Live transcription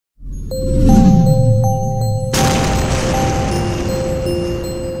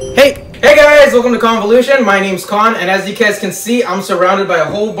Hey guys, welcome to Khanvolution. My name's Khan, and as you guys can see, I'm surrounded by a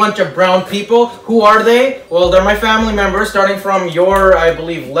whole bunch of brown people. Who are they? Well, they're my family members, starting from your, I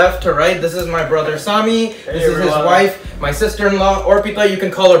believe, left to right. This is my brother Sami. This is his wife, my sister-in-law, Orpita. You can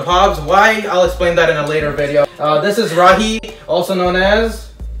call her Pobs. Why? I'll explain that in a later video. This is Rahi, also known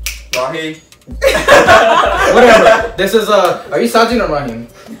as... Rahi. Whatever. This is, are you Sajin or Rahim?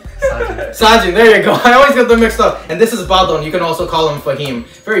 Sajin, there you go. I always get them mixed up. And this is Badon. You can also call him Fahim.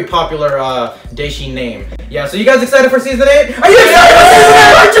 Very popular Deshi name. Yeah, so you guys excited for season 8? Are you excited for season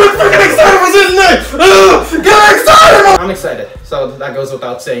 8? Aren't you freaking excited for season 8? Get excited! I'm excited. So that goes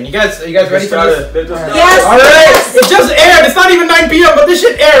without saying. You guys ready for this? Yes! Alright! It just aired! It's not even 9 PM, but this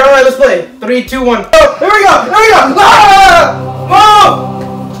shit aired! Alright, let's play. 3, 2, 1. Oh, here we go! Here we go! Ah! Oh!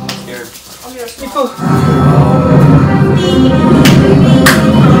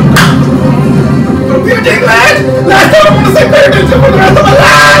 Eveningland! Last time I'm gonna say Eveningland for the rest of my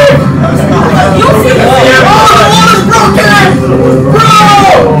life! You'll see it! Oh, the water's broken! Bro!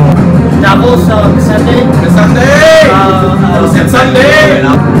 Double Sunday. It's Sunday! It's Sunday!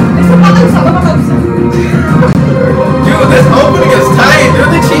 Dude, this opening is tight, dude.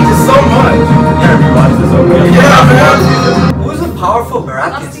 They changes so much. Yeah, we watched this opening. Yeah, man. Who's a powerful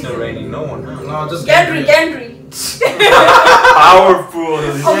Baratheon still reigning? No one. Huh? No, just Gendry. Powerful.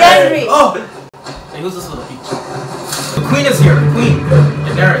 Oh, Gendry. Oh! Hey, who's this little peach? The queen is here. The queen.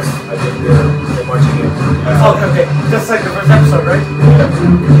 Daenerys. I think they're marching in. Okay. Just like the first episode, right?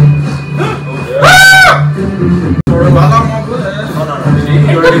 No.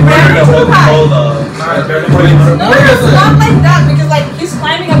 She already put the whole It's not like that because like he's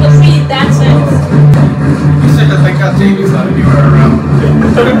climbing up the tree in that sense. You said that thank God Jamie's not anywhere around.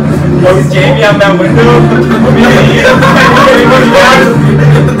 Oh, Jamie on that window?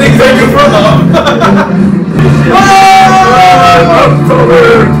 The things I do for love.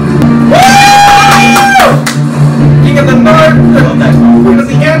 King of the North. Queen of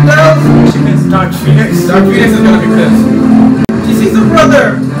the Andals. Dark Phoenix. Dark Phoenix is gonna be pissed. She sees her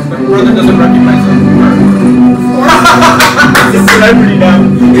brother. But her brother doesn't recognize her. He's a celebrity now.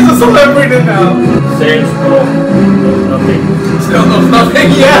 He's a celebrity now. Same scroll. Nothing. Still knows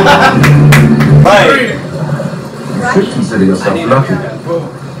nothing. Yeah. Right. You should consider yourself lucky.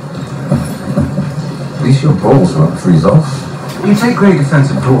 At least your balls won't freeze off. You take great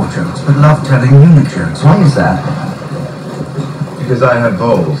offense at dwarf jokes, but love telling eunuch jokes. Why is that? Because I have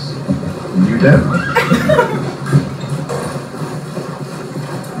balls. And you don't.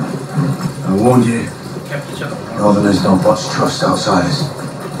 I warned you. Northerners don't watch trust outsiders.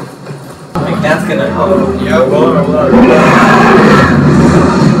 I think that's gonna help. Yeah,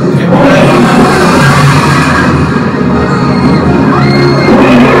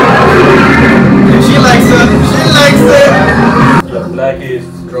 she likes it. She likes it. The black is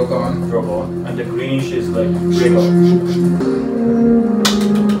Drogon. and the greenish is like Gregor.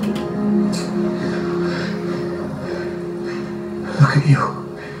 Look at you.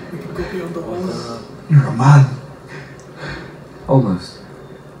 You're a man. Almost.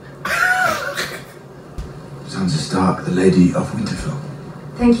 Sansa Stark, the Lady of Winterfell.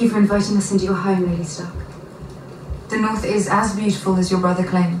 Thank you for inviting us into your home, Lady Stark. The North is as beautiful as your brother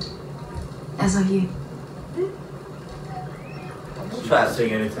claimed. As are you. She's not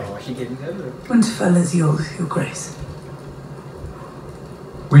saying anything. Winterfell is yours, Your Grace.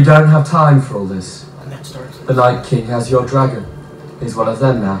 We don't have time for all this. And that starts. The Night King has your dragon. He's one of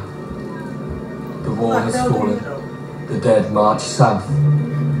them now. The wall has fallen. The dead march south.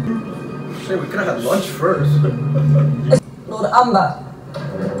 Shit, we could have had lunch first. Lord Umber,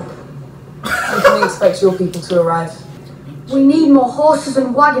 when can we expect your people to arrive? We need more horses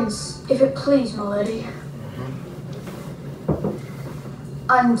and wagons, if it please, my lady.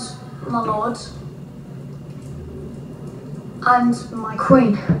 And my lord. And my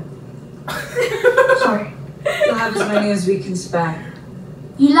queen. Sorry. We'll have as many as we can spare.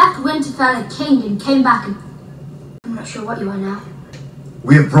 You left Winterfell a king and came back and... I'm not sure what you are now.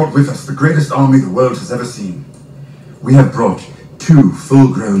 We have brought with us the greatest army the world has ever seen. We have brought 2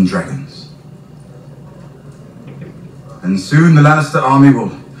 full-grown dragons. And soon the Lannister army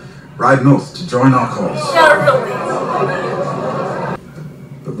will ride north to join our cause.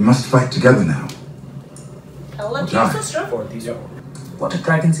 But we must fight together now. What do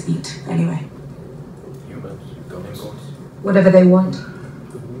dragons eat, anyway? Humans, goats. Whatever they want.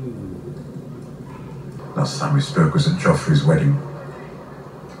 Last time we spoke was at Joffrey's wedding.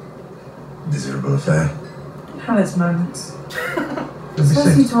 Miserable affair. Had its moments.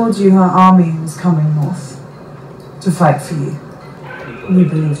 Cersei told you her army was coming north to fight for you. We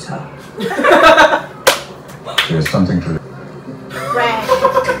believed her. There's something to it. Bran.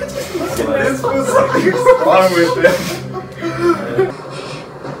 This was something wrong with it.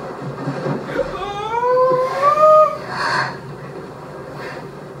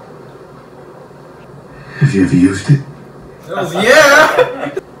 Have you ever used it?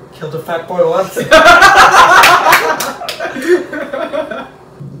 Yeah! Killed a fat boy once.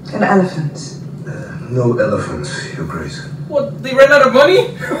 An elephant. No elephants, Your Grace. What? They ran out of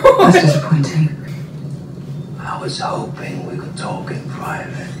money? That's disappointing. I was hoping we could talk in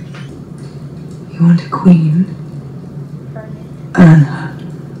private. You want a queen? Earn her.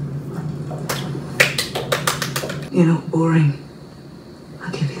 You're not boring.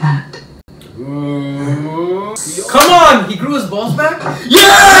 I'll give you that. Ooh. Come on! He grew his balls back? Yeah!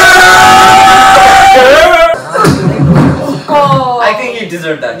 Oh. I think he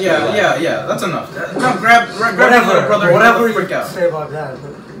deserved that. Yeah. That's enough. Come, grab Whatever, brother. whatever you freak out. say about that.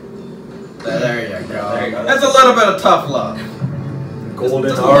 There you go. That's a little bit of tough love.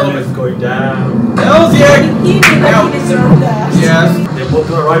 Golden arm is going down. Hells yeah! He knew that he deserved that. Yes. They both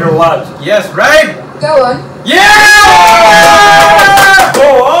gonna right or what? Yes, right? Go on. Yeah!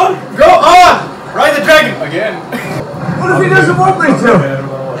 Go on! Go on! Ride the dragon! Again. What if he doesn't want me to?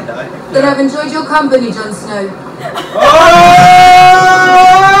 Then I've enjoyed your company, Jon Snow. Oh!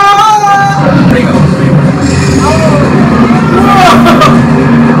 There you go.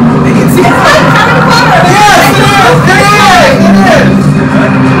 They can see it. Yes, it is!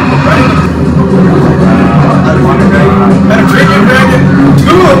 Better trick you, dragon.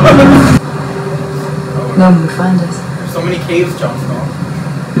 No one would find us. There's so many caves, Jon Snow.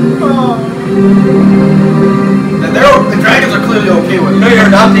 The dragons are clearly okay with it. No, you're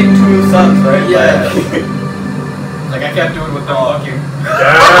adopting 2 sons, right? Yeah. Like, I can't do it with them fucking.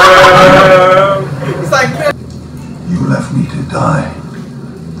 It's like, You left me to die.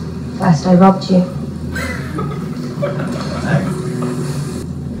 First I robbed you.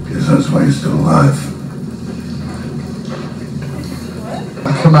 Guess that's why you're still alive. I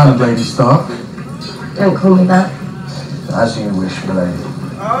command, Lady Stark. Don't call me that. As you wish, milady.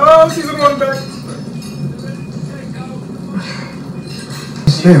 oh, season 1 back.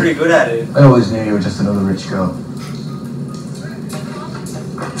 You're pretty good at it. I always knew you were just another rich girl.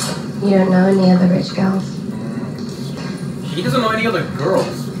 You don't know any other rich girls. He doesn't know any other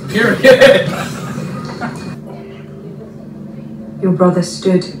girls. Period. Your brother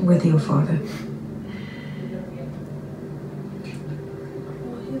stood with your father.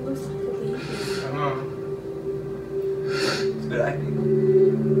 He looks like a baby. It's good acting.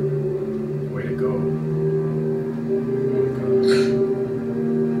 Way to go.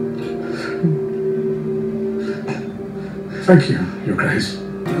 Thank you, Your Grace.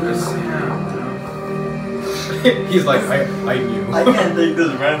 He's like, I knew. I can't take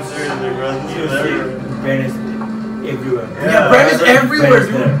this Bran seriously, bro. Bran is everywhere. Yeah, Bran is everywhere,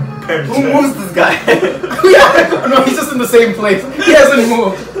 dude. Who moves this guy? Yeah, no, he's just in the same place. He hasn't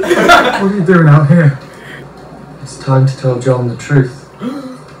moved. What are you doing out here? It's time to tell Jon the truth.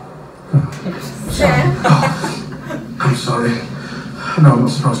 Sam. I'm sorry. No, I'm not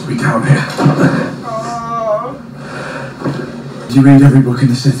supposed to be down here. Did you read every book in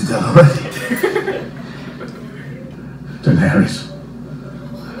the Citadel already? Daenerys.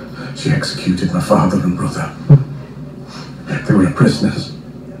 She executed my father and brother. They were prisoners.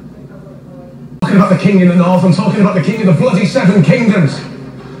 I'm talking about the king in the north, I'm talking about the king of the bloody 7 kingdoms.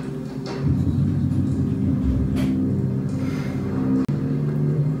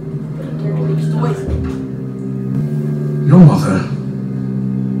 Your mother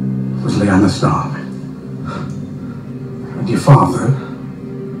was Lyanna Stark. And your father,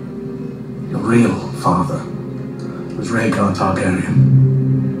 your real father, was Rhaegar Targaryen.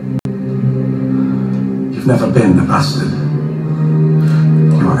 You've never been a bastard.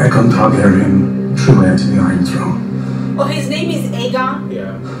 You are Aegon Targaryen, true heir to the Iron Throne. Oh, his name is Aegon?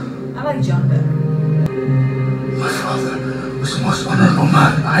 Yeah. I like Jon better. My father was the most honorable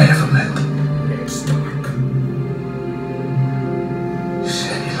man I ever met. Stark. You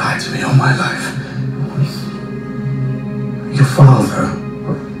said he lied to me all my life. Your father,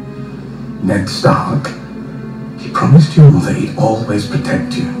 Ned Stark, he promised your mother he'd always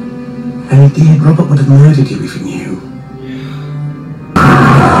protect you. And he did. Robert would have murdered you if he knew.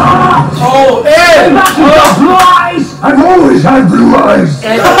 Oh, Ed! Blue eyes! I've always had blue eyes!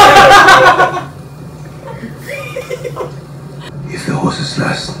 If the horses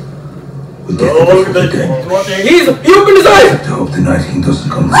last, we'll get Oh, look the at dead. that. He opened his I eyes! have to hope the Night King doesn't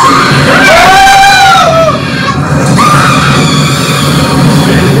come.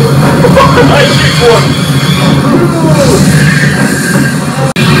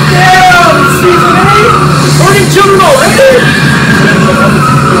 Damn! Season 8! Burning children already!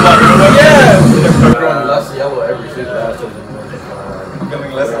 yellow every season.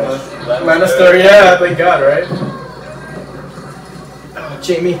 Becoming less and less. Lannister, yeah, thank God, right? Oh,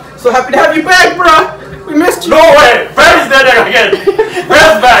 Jamie, so happy to have you back, bruh! We missed you! No way! Bran's dead again!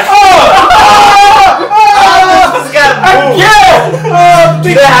 Bran's back! Again!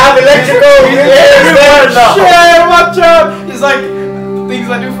 They have electrical! Shit, watch out! He's like, things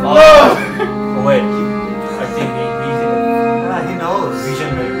I do for love! Oh wait, I think he knows.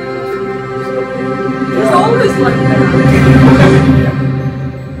 He's always like that.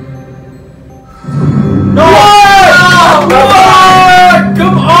 No!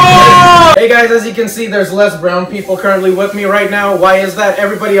 Come on! Hey guys, as you can see, there's less brown people currently with me right now. Why is that?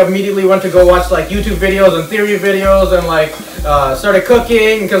 Everybody immediately went to go watch like YouTube videos and theory videos and like started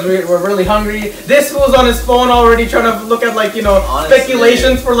cooking because we're really hungry. This fool's on his phone already trying to look at like, you know,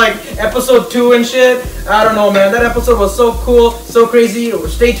 speculations for like episode 2 and shit. I don't know, man. That episode was so cool, so crazy.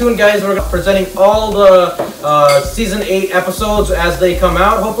 Stay tuned, guys. We're presenting all the season 8 episodes as they come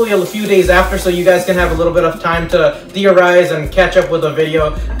out. Hopefully a few days after, so you guys can have a little bit of time to theorize and catch up with the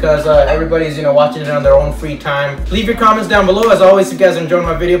video because everybody's, you know, watching it on their own free time. Leave your comments down below. As always, if you guys enjoyed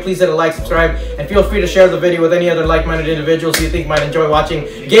my video, please hit a like, subscribe, and feel free to share the video with any other like-minded individuals who you think might enjoy watching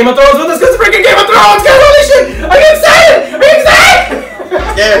Game of Thrones with us. Because it's freaking Game of Thrones, guys! Holy shit! Are you excited? Are you excited?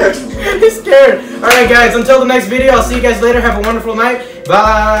 Scared. He's scared. Alright guys, until the next video, I'll see you guys later. Have a wonderful night.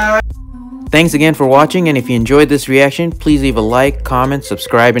 Bye! Thanks again for watching, and if you enjoyed this reaction, please leave a like, comment,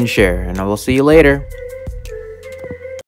 subscribe, and share, and I will see you later.